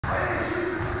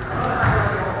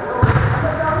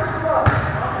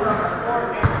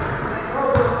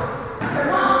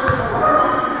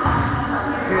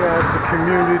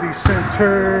Community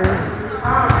Center.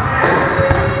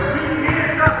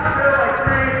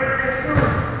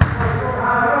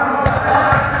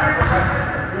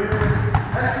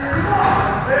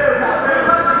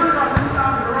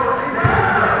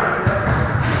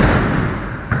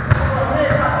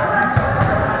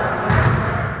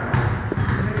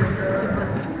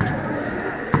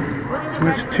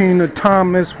 Miss Tina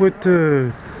Thomas with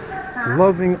the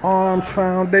Loving Arms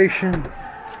Foundation.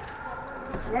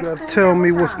 You gotta tell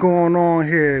me what's going on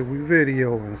here. We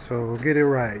videoing, so get it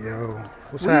right, yo.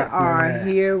 What's happening? We are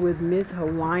here with Miss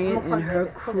Hawaiian and her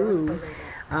crew,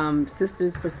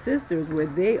 Systas4Systas, where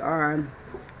they are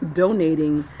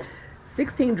donating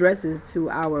 16 dresses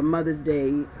to our Mother's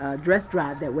Day dress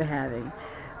drive that we're having.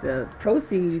 The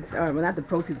proceeds, well, not the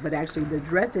proceeds, but actually the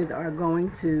dresses are going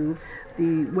to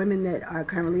the women that are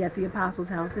currently at the Apostles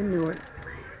House in Newark.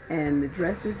 And the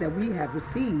dresses that we have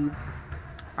received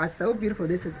are so beautiful.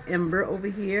 This is Ember over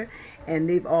here, and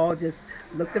they've all just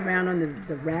looked around on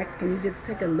the racks. Can you just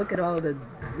take a look at all of the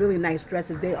really nice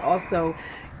dresses? They also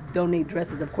donate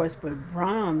dresses, of course, for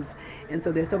proms, and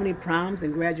so there's so many proms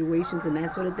and graduations and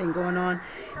that sort of thing going on,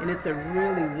 and it's a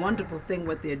really wonderful thing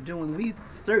what they're doing. We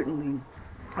certainly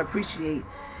appreciate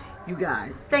you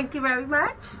guys. Thank you very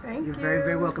much. Thank you. You're very,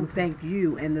 very welcome. Thank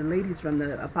you. And the ladies from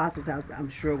the Apostles House, I'm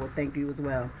sure, will thank you as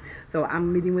well. So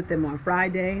I'm meeting with them on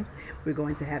Friday. We're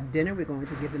going to have dinner. We're going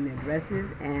to give them their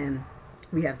dresses. And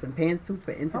we have some pantsuits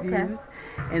for interviews.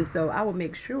 Okay. And so I will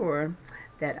make sure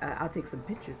that I'll take some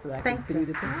pictures so I can send you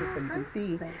the pictures so you can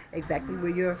see exactly where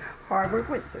your hard work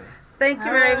went to. Thank you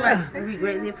very much. We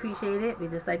greatly appreciate it. We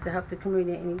just like to help the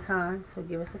community at any time. So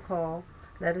give us a call.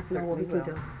 Let us know what we can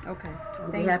do. Okay.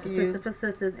 On behalf of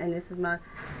Systas4Systas, and this is my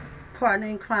partner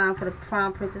in crime for the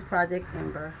Prom Princess Project,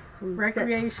 Ember.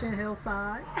 Recreation,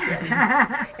 Hillside.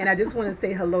 And I just want to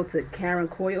say hello to Karen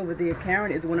Coy over there.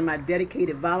 Karen is one of my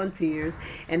dedicated volunteers,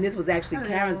 and this was actually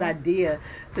Karen's idea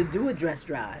to do a dress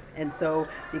drive. And so,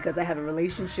 because I have a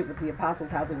relationship with the Apostles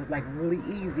House, it was like really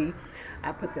easy.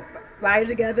 I put the flyer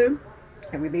together,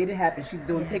 and we made it happen. She's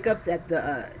doing pickups at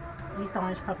the East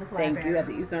Orange Public Library. Thank you, at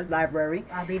the East Orange Library.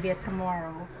 I'll be there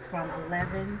tomorrow from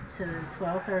 11 to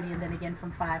 12:30 and then again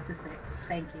from 5 to 6.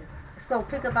 Thank you. So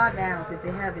pick up our gowns if they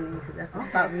have any, because that's the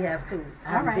spot we have too.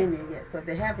 I haven't been there yet, so if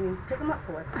they have any, pick them up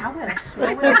for us. I will.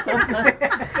 Sure will.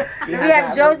 We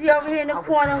have Josie over here in the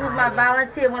corner, who's my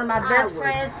volunteer, one of my best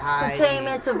friends, who came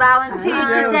in to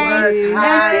volunteer today. And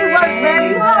she worked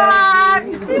very hard.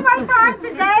 She worked hard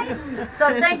today. So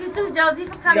thank you too, Josie,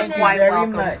 for coming in. Thank you very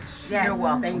much. Yes. You're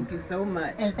welcome. Thank you so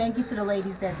much. And thank you to the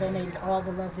ladies that donated all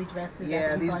the lovely dresses.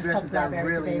 Yeah, these dresses are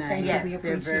really nice. Thank you. We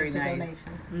They're appreciate very your nice.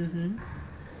 donations.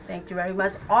 Thank you very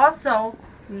much. Also,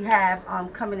 we have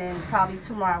coming in probably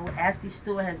tomorrow, Ashley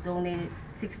Stewart has donated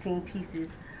 16 pieces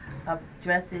of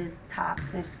dresses,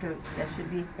 tops, and skirts that should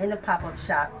be in the pop-up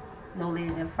shop no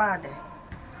later than Friday.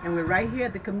 And we're right here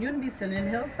at the Community Center in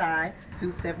Hillside,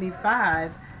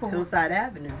 275 Hillside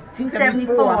Avenue.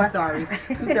 274. I'm sorry.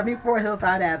 274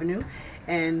 Hillside Avenue.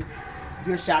 And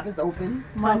your shop is open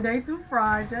Monday through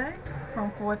Friday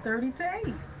from 4:30 to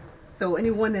 8. So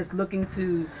anyone that's looking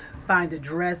to find a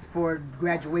dress for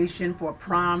graduation, for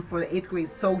prom, for the 8th grade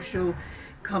social,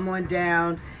 come on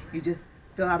down. You just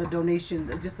fill out a donation,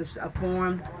 just a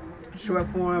form, short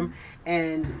form,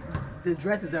 and the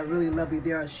dresses are really lovely.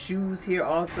 There are shoes here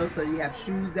also, so you have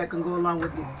shoes that can go along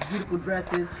with your beautiful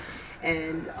dresses.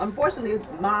 And unfortunately,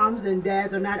 moms and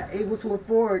dads are not able to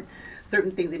afford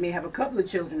certain things. They may have a couple of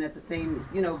children at the same,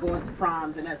 going to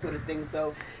proms and that sort of thing.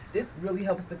 So this really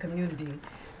helps the community.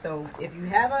 So if you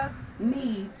have a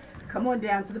need, come on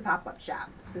down to the pop-up shop,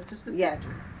 Systas4Systas. Yes.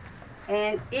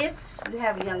 And if you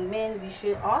have young men, we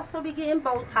should also be getting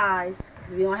bow ties,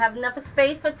 because we don't have enough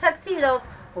space for tuxedos,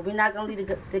 but we're not going to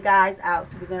leave the guys out,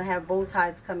 so we're going to have bow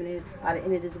ties coming in by the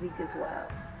end of this week as well.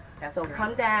 So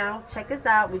come down, check us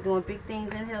out. We're doing big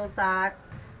things in Hillside.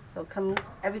 So come,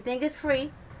 everything is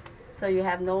free, so you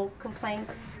have no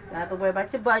complaints. You don't have to worry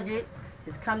about your budget.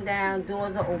 Just come down,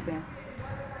 doors are open.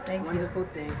 Thank you. Wonderful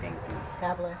thing. Thank you.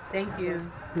 God bless. Thank you.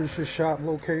 Where's your shop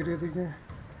located again?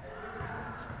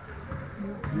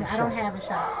 I don't have a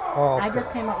shop. Oh, okay. I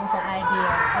just came up with the idea,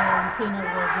 and Tina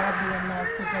was lovely enough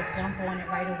to just jump on it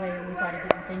right away, and we started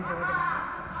getting things organized.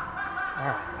 All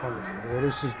right, wonderful. Well,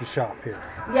 this is the shop here.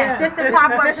 Yes, this is the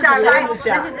pop-up shop, right? This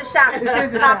is the shop. This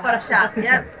is the pop-up shop.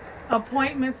 Yep.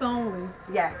 Appointments only.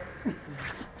 Yes.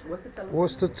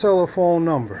 What's the telephone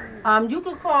number? You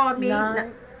can call me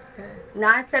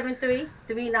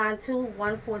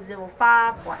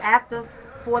 973-392-1405, or after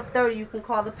 4:30 you can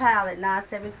call the pal at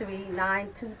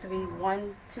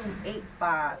 973-923-1285.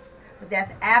 But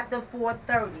that's after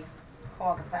 4:30.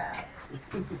 call the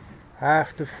foul.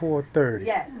 After 4:30.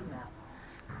 Yes.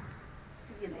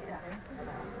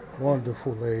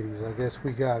 Wonderful, ladies. I guess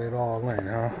we got it all in,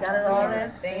 huh? Got it all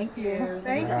in? Thank you.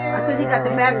 I thought he got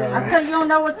the back. I thought you don't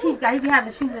know what Keith got. He be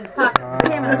having shoes in his pocket.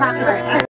 Came in his pocket.